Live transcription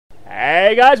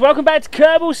Hey guys, welcome back to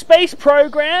Kerbal Space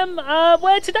Program,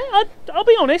 where today, I'll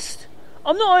be honest,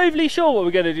 I'm not overly sure what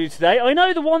we're going to do today. I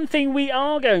know the one thing we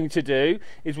are going to do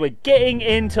is we're getting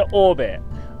into orbit.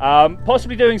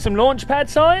 Possibly doing some launch pad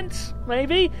science,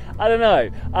 maybe? I don't know.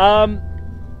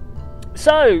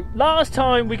 So, last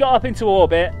time we got up into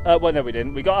orbit, well no we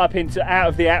didn't, we got up into out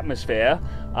of the atmosphere.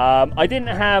 I didn't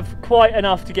have quite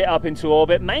enough to get up into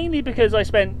orbit, mainly because I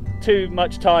spent too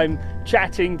much time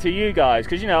chatting to you guys,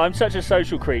 because you know I'm such a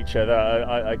social creature that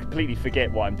I completely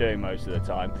forget what I'm doing most of the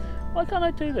time. Why can't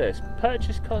I do this?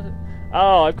 Purchase cost.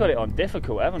 Oh, I've got it on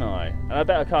difficult, haven't I? And I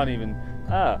bet I can't even.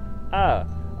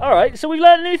 Alright, so we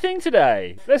learned a new thing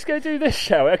today. Let's go do this,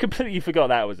 shall we? I completely forgot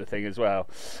that was a thing as well.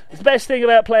 It's the best thing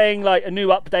about playing like a new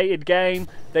updated game.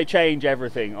 They change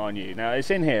everything on you. Now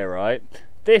it's in here, right?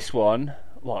 This one.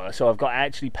 Well, so I've got to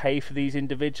actually pay for these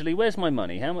individually. Where's my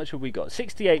money? How much have we got?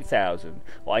 68,000.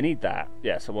 Well, I need that.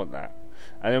 Yes, I want that.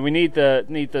 And then we need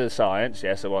the science.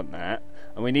 Yes, I want that.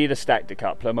 And we need a stack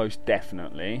decoupler, most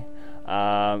definitely.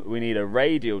 We need a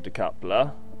radial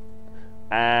decoupler.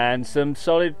 And some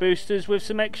solid boosters with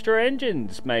some extra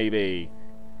engines, maybe.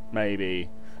 Maybe.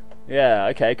 Yeah,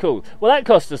 okay, cool. Well, that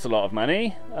cost us a lot of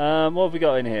money. What have we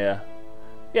got in here?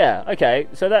 Yeah, okay,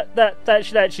 so that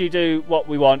should actually do what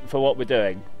we want for what we're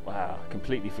doing. Wow, I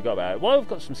completely forgot about it. Well, we've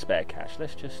got some spare cash.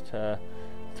 Let's just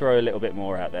throw a little bit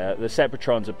more out there. The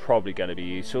Separatrons are probably going to be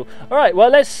useful. All right, well,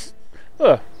 let's...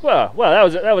 well,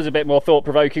 that was a bit more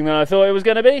thought-provoking than I thought it was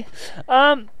going to be.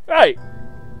 Right,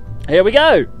 here we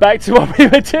go. Back to what we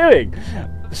were doing.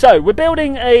 So, we're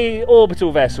building a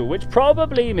orbital vessel, which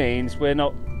probably means we're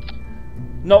not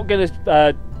going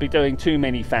to be doing too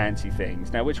many fancy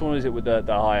things. Now, which one is it with the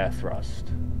higher thrust?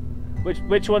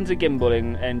 Which one's a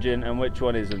gimbaling engine and which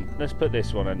one isn't? Let's put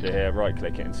this one under here, right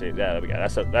click it and see. There we go.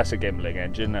 That's a gimbaling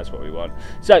engine. That's what we want.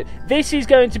 So this is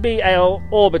going to be our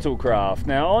orbital craft.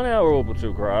 Now on our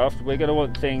orbital craft, we're going to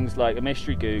want things like a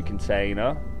mystery goo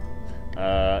container.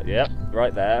 Yep,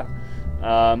 right there.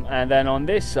 And then on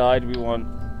this side, we want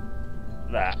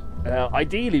that.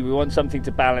 Ideally, we want something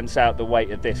to balance out the weight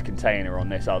of this container on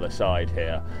this other side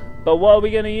here. But what are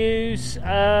we going to use?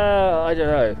 I don't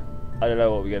know. I don't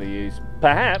know what we're going to use.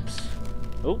 Perhaps...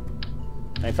 Oh.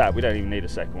 In fact, we don't even need a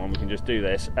second one. We can just do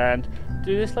this and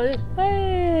do this like this.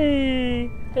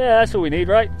 Hey! Yeah, that's all we need,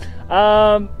 right?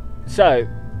 So...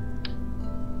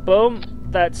 Boom.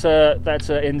 That's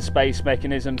a in-space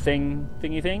mechanism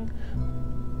thingy thing.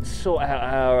 Sort out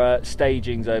our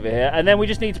stagings over here, and then we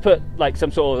just need to put like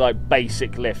some sort of like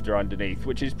basic lifter underneath,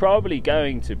 which is probably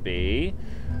going to be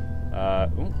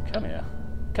ooh, come here,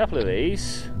 a couple of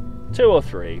these, 2 or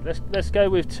 3. Let's go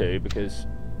with 2 because,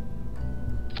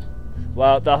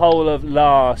 well, the whole of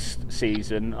last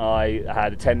season I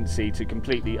had a tendency to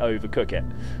completely overcook it,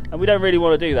 and we don't really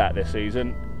want to do that this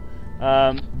season.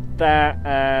 That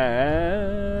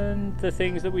and the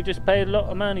things that we just paid a lot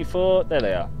of money for, there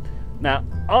they are. Now,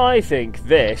 I think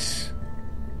this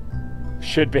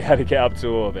should be able to get up to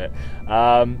orbit.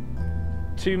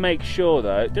 To make sure,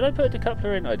 though... Did I put a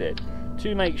decoupler in? I did.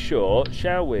 To make sure,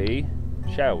 shall we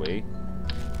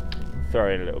throw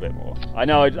in a little bit more? I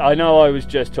know I was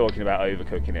just talking about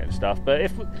overcooking it and stuff, but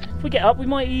if we get up, we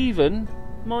might even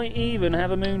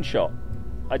have a moonshot.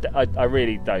 I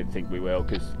really don't think we will,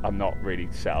 because I'm not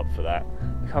really set up for that.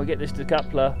 I can't get this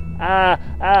decoupler.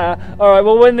 Alright,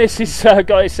 well, when this is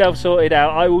got itself sorted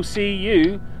out, I will see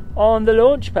you on the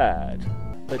launch pad.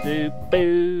 Oh,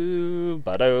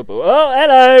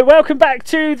 hello! Welcome back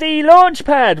to the launch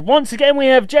pad! Once again, we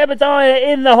have Jebediah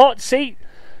in the hot seat,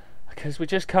 because we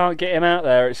just can't get him out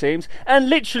there, it seems. And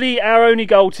literally, our only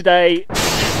goal today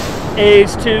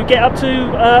is to get up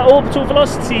to orbital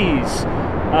velocities.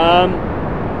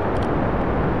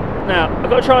 Now, I've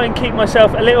got to try and keep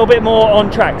myself a little bit more on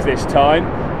track this time.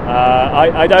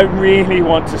 I don't really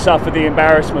want to suffer the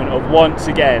embarrassment of once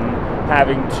again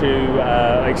having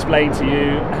to explain to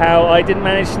you how I didn't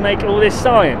manage to make all this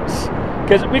science.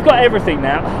 Because we've got everything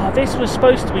now. Oh, this was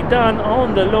supposed to be done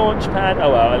on the launch pad.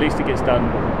 Oh well, at least it gets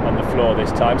done on the floor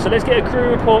this time. So let's get a crew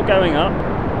report going up.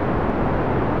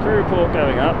 Crew report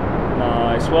going up.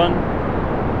 Nice one.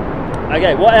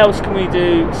 Okay, what else can we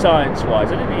do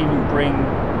science-wise? I didn't even bring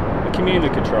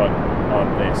communicatron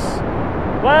on this.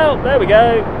 Well, there we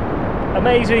go.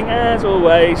 Amazing as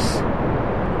always.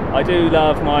 I do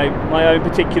love my own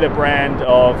particular brand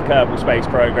of Kerbal Space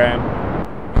Program.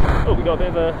 Oh, we got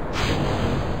a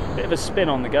bit of a spin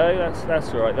on the go.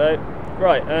 That's all right though.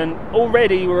 Right, and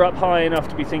already we're up high enough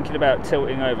to be thinking about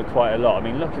tilting over quite a lot. I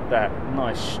mean, look at that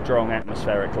nice strong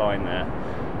atmospheric line there.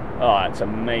 Oh, that's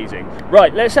amazing.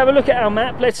 Right, let's have a look at our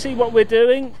map. Let's see what we're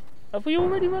doing. Have we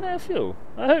already run out of fuel?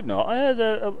 I hope not. I heard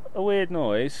a weird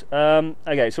noise.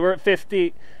 Okay, so we're at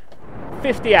 50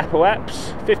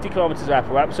 apoaps, 50 kilometers of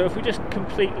apoaps. So if we just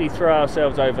completely throw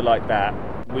ourselves over like that,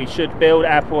 we should build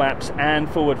apoaps and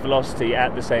forward velocity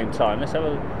at the same time. Let's have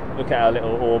a look at our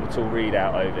little orbital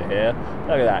readout over here.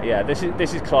 Look at that. Yeah, this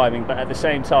is climbing, but at the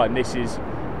same time, this is,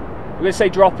 we're going to say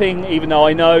dropping, even though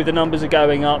I know the numbers are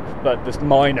going up, but the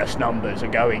minus numbers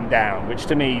are going down, which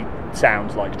to me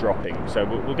sounds like dropping. So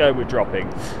we'll go with dropping.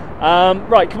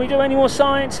 Right, can we do any more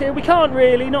science here? We can't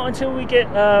really, not until we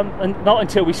get, not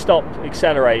until we stop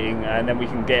accelerating, and then we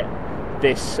can get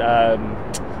this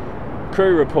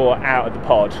crew report out of the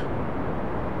pod,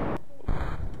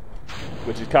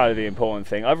 which is kind of the important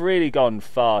thing. I've really gone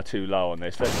far too low on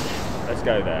this. Let's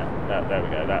go there. There we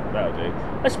go. That'll do.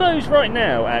 I suppose right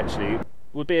now, actually,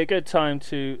 would be a good time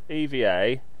to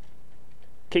EVA,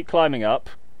 keep climbing up,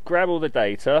 grab all the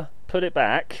data, put it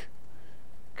back.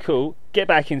 Cool. Get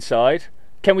back inside.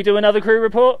 Can we do another crew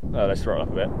report? Oh, let's throw it up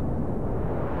a bit.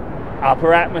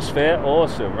 Upper atmosphere.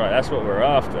 Awesome. Right, that's what we're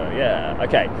after. Yeah.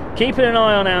 Okay. Keeping an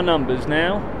eye on our numbers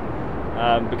now,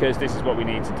 because this is what we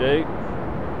need to do.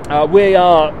 We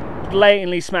are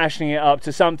blatantly smashing it up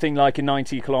to something like a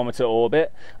 90-kilometer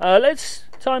orbit. Let's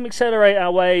time accelerate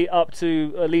our way up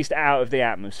to at least out of the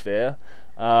atmosphere.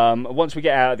 Once we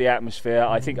get out of the atmosphere,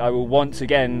 I think I will once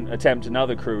again attempt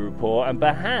another crew report, and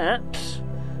perhaps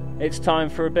it's time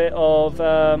for a bit of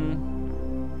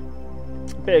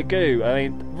goo. I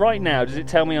mean, right now, does it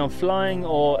tell me I'm flying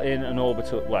or in an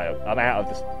orbital? Well, I'm out of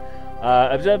this.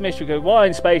 Observe mystery goo while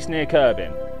in space near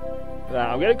Kerbin.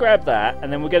 I'm going to grab that,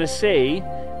 and then we're going to see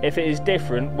if it is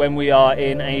different when we are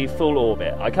in a full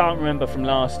orbit. I can't remember from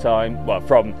last time, well,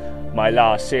 from my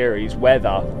last series,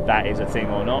 whether that is a thing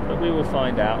or not, but we will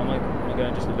find out. Am I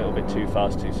going just a little bit too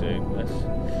fast too soon?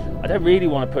 I don't really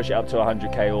want to push it up to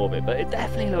 100k orbit, but it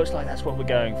definitely looks like that's what we're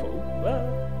going for.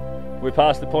 Well, we're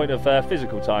past the point of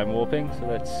physical time warping, so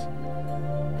let's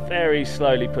very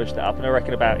slowly push that up, and I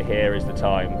reckon about here is the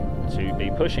time to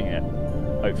be pushing it,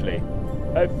 hopefully.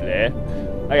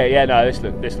 Okay, yeah, no, this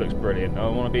looks brilliant. I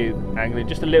want to be angling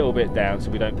just a little bit down so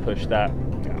we don't push that.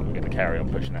 Yeah, we're going to carry on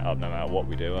pushing that up no matter what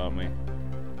we do, aren't we?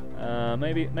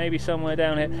 Maybe somewhere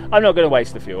down here. I'm not going to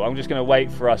waste the fuel. I'm just going to wait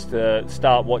for us to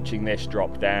start watching this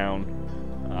drop down,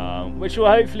 which will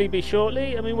hopefully be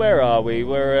shortly. I mean, where are we?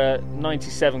 We're at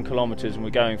 97 kilometers and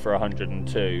we're going for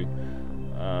 102.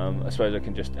 I suppose I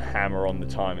can just hammer on the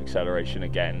time acceleration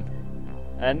again,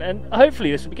 and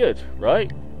hopefully this will be good, right?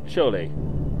 Surely.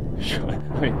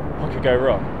 I mean, what could go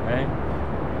wrong,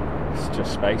 eh? It's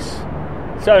just space.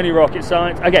 It's only rocket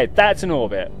science. Okay, that's an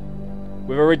orbit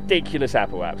with a ridiculous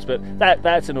apoaps, but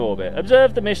that's an orbit.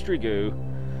 Observe the mystery goo,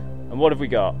 and what have we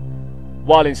got?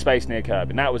 While in space near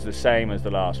Kerbin. That was the same as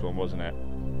the last one, wasn't it?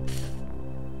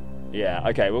 Yeah.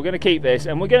 Okay, we're going to keep this,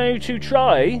 and we're going to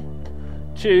try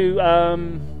to. Oh,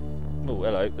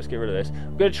 hello. Let's get rid of this.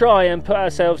 We're going to try and put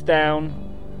ourselves down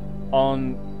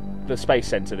on the space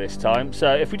center this time.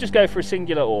 So if we just go for a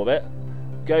singular orbit,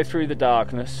 go through the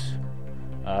darkness,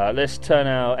 let's turn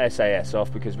our SAS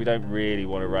off because we don't really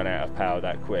want to run out of power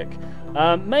that quick.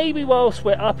 Maybe whilst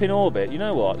we're up in orbit, you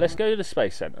know what, let's go to the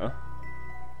space center.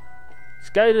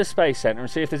 Let's go to the space center and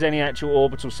see if there's any actual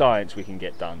orbital science we can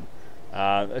get done.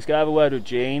 Let's go have a word with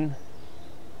Gene.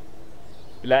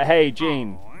 Be like, hey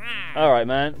Gene, alright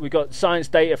man, we got science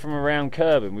data from around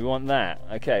Kerbin, we want that.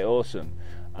 Okay, awesome.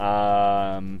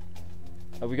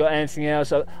 Have we got anything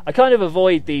else? I kind of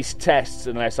avoid these tests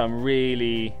unless I'm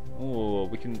really. Oh,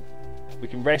 we can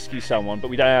rescue someone, but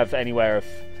we don't have any way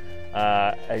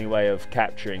of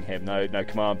capturing him. No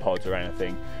command pods or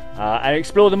anything. And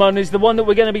explore the moon is the one that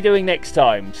we're going to be doing next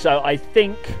time. So I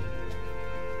think.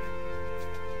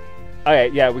 Okay,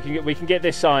 yeah, we can get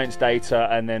this science data,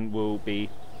 and then we'll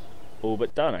be all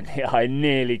but done. And I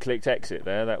nearly clicked exit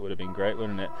there. That would have been great,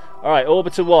 wouldn't it? All right,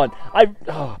 Orbiter 1.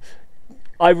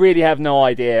 I really have no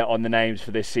idea on the names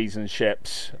for this season's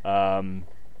ships.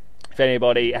 If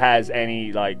anybody has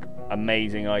any like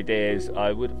amazing ideas,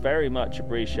 I would very much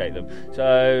appreciate them.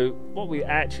 So what we're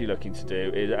actually looking to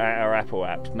do is our Apple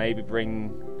apps, maybe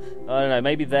bring, I don't know,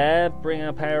 maybe there, bring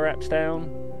our power apps down.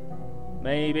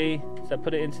 Maybe. Does that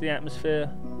put it into the atmosphere?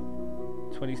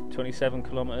 27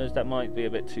 kilometers. That might be a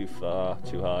bit too far,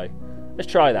 too high. Let's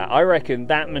try that. I reckon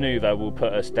that maneuver will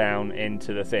put us down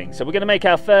into the thing. So we're going to make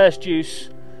our first use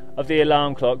of the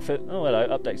alarm clock for... Oh, hello,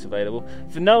 updates available.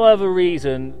 For no other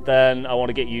reason than I want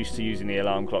to get used to using the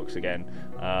alarm clocks again.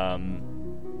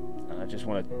 I just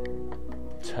want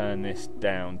to turn this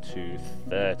down to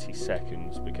 30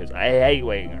 seconds because I hate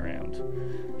waiting around.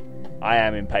 I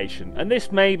am impatient. And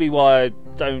this may be why I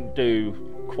don't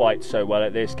do quite so well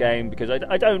at this game because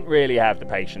I don't really have the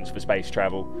patience for space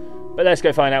travel. But let's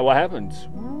go find out what happens.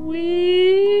 Whee!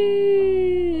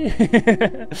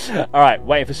 Alright,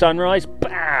 waiting for sunrise.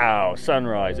 Bow!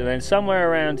 Sunrise. And then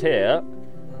somewhere around here.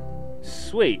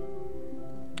 Sweet.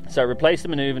 So replace the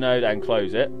maneuver node and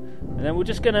close it. And then we're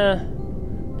just going to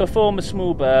perform a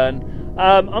small burn.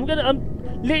 I'm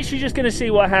literally just going to see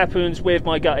what happens with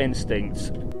my gut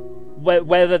instincts.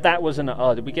 Whether that was an...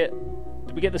 Oh, did we get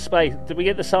the space? Did we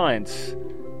get the science?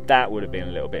 That would have been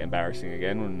a little bit embarrassing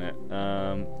again, wouldn't it?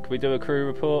 Can we do a crew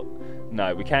report?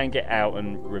 No, we can get out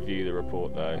and review the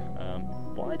report, though.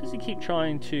 Why does he keep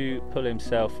trying to pull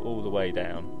himself all the way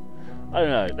down? I don't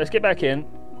know. Let's get back in.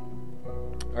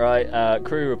 Alright,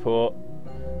 crew report.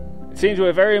 It seems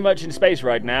we're very much in space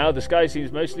right now. The sky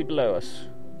seems mostly below us.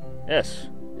 Yes,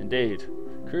 indeed.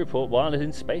 Crew report while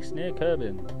in space near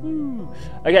Kerbin. Woo.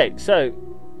 Okay, so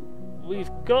we've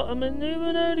got a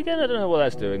maneuver node again. I don't know what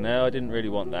that's doing now. I didn't really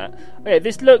want that. Okay,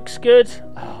 this looks good.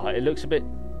 Oh, it looks a bit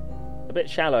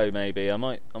shallow. Maybe I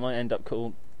might end up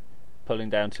pulling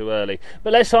down too early.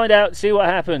 But let's find out. See what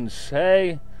happens.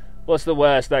 Hey, what's the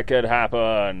worst that could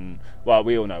happen? Well,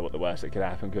 we all know what the worst that could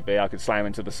happen could be. I could slam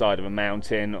into the side of a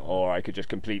mountain, or I could just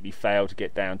completely fail to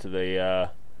get down to the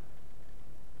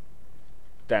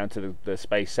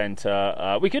space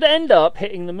center. We could end up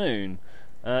hitting the moon.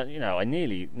 You know, I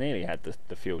nearly had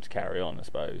the fuel to carry on, I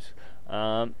suppose.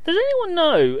 Does anyone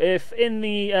know if in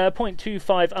the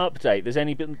 0.25 update there's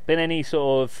been any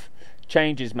sort of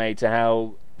changes made to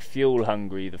how fuel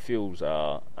hungry the fuels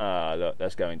are? Look,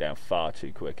 that's going down far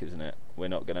too quick, isn't it? We're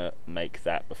not going to make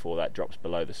that before that drops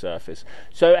below the surface.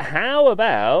 So how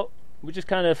about we just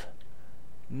kind of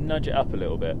nudge it up a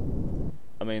little bit?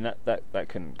 I mean, that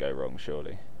couldn't go wrong,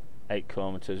 surely. 8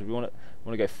 kilometers. We want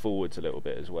to go forwards a little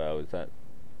bit as well. Is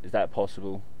that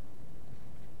possible?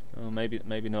 Oh, maybe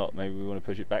not. Maybe we want to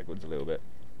push it backwards a little bit.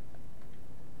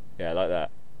 Yeah, like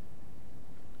that.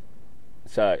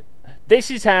 So this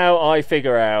is how I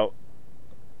figure out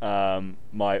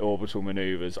my orbital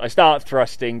maneuvers. I start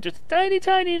thrusting just tiny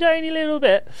little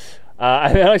bit,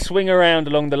 and then I swing around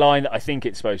along the line that I think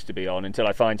it's supposed to be on until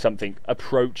I find something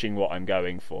approaching what I'm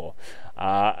going for,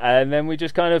 and then we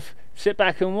just kind of sit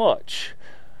back and watch.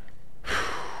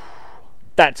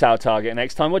 That's our target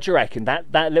next time. What do you reckon?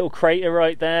 That little crater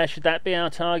right there, should that be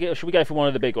our target, or should we go for one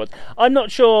of the big ones? I'm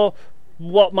not sure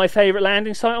what my favourite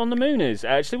landing site on the moon is,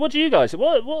 actually. What do you guys...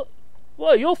 What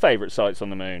are your favourite sites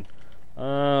on the moon?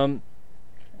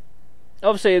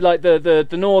 Obviously, like the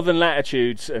northern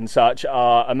latitudes and such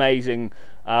are amazing.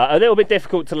 A little bit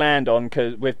difficult to land on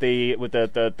because with the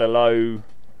low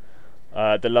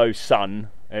sun,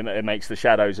 it makes the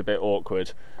shadows a bit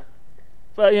awkward.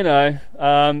 But you know,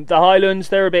 the highlands,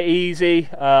 they're a bit easy.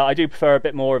 I do prefer a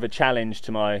bit more of a challenge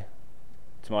to my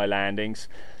landings.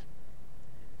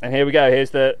 And here we go.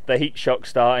 Here's the heat shock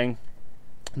starting.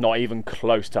 Not even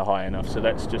close to high enough. So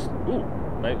let's just... Ooh,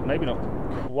 maybe not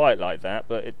quite like that,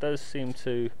 but it does seem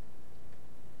to...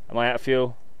 Am I out of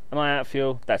fuel? Am I out of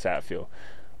fuel? That's out of fuel.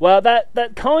 Well,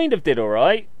 that kind of did all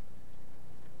right.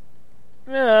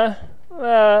 Yeah.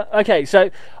 Okay, so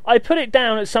I put it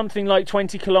down at something like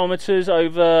 20 kilometers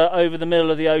over the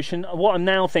middle of the ocean. What I'm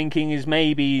now thinking is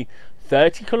maybe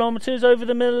 30 kilometers over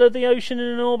the middle of the ocean in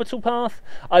an orbital path.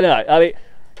 I don't know. I mean,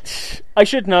 I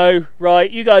should know, right?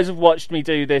 You guys have watched me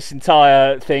do this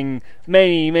entire thing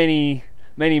many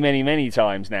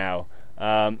times now.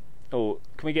 Oh,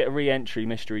 can we get a re-entry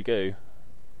mystery goo?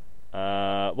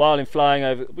 While in flying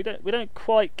over, we don't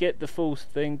quite get the full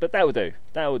thing, but that will do.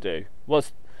 That will do. I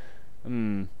was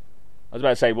about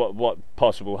to say what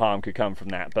possible harm could come from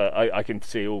that, but I can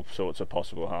see all sorts of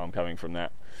possible harm coming from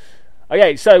that.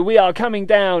 Okay, so we are coming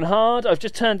down hard. I've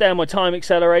just turned down my time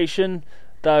acceleration,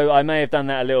 though I may have done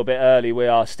that a little bit early. We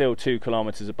are still 2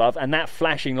 kilometers above, and that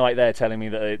flashing light there telling me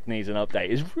that it needs an update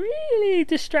is really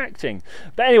distracting.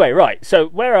 But anyway, right, so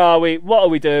where are we? What are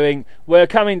we doing? We're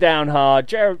coming down hard.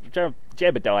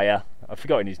 Jebediah, I've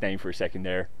forgotten his name for a second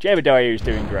there. Jebediah is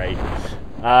doing great.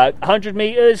 100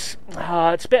 meters,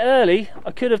 it's a bit early. I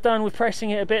could have done with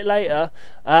pressing it a bit later,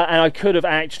 and I could have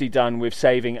actually done with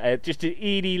saving just a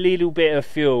itty little bit of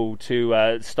fuel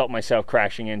to stop myself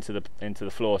crashing into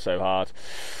the floor so hard.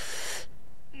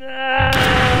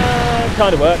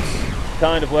 Kind of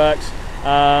works.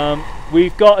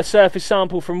 We've got a surface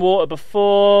sample from water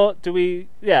before. Do we?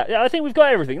 Yeah, I think we've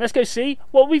got everything. Let's go see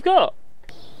what we've got.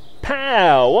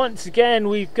 Pow! Once again,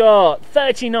 we've got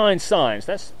 39 science.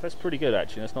 That's pretty good,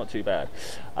 actually. That's not too bad.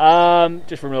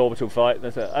 Just from an orbital flight.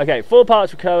 Okay, 4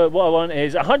 parts recovered. What I want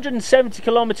is 170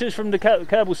 kilometers from the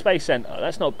Kerbal Space Center.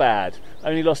 That's not bad.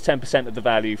 Only lost 10% of the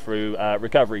value through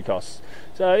recovery costs.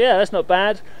 So yeah, that's not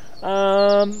bad.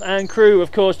 And crew,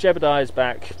 of course, Jebediah is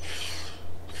back.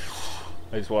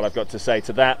 Is what I've got to say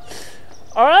to that.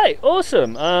 All right,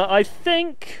 awesome. I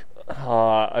think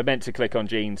I meant to click on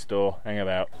Gene's door. Hang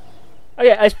about.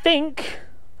 Okay, I think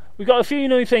we've got a few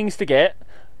new things to get.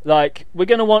 Like, we're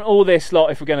going to want all this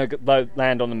lot if we're going to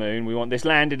land on the moon. We want this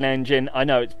landing engine. I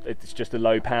know it's just a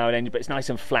low-powered engine, but it's nice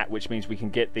and flat, which means we can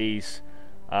get these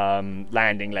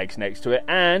landing legs next to it.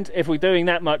 And if we're doing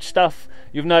that much stuff,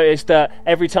 you've noticed that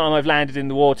every time I've landed in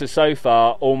the water so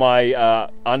far, all my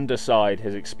underside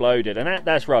has exploded. And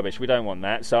that's rubbish. We don't want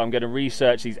that. So I'm going to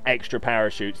research these extra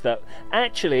parachutes that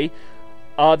actually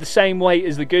are the same weight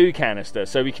as the goo canister,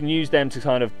 so we can use them to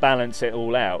kind of balance it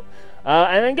all out.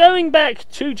 And then going back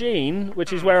to Gene,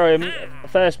 which is where I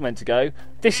first meant to go,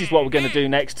 this is what we're going to do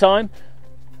next time.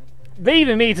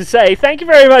 Leaving me to say thank you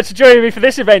very much for joining me for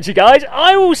this adventure, guys.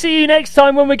 I will see you next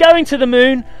time when we're going to the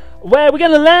moon, where we're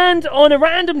going to land on a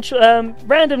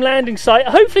random landing site,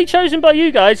 hopefully chosen by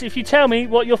you guys if you tell me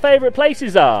what your favourite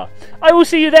places are. I will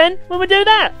see you then when we do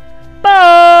that.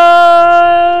 Bye!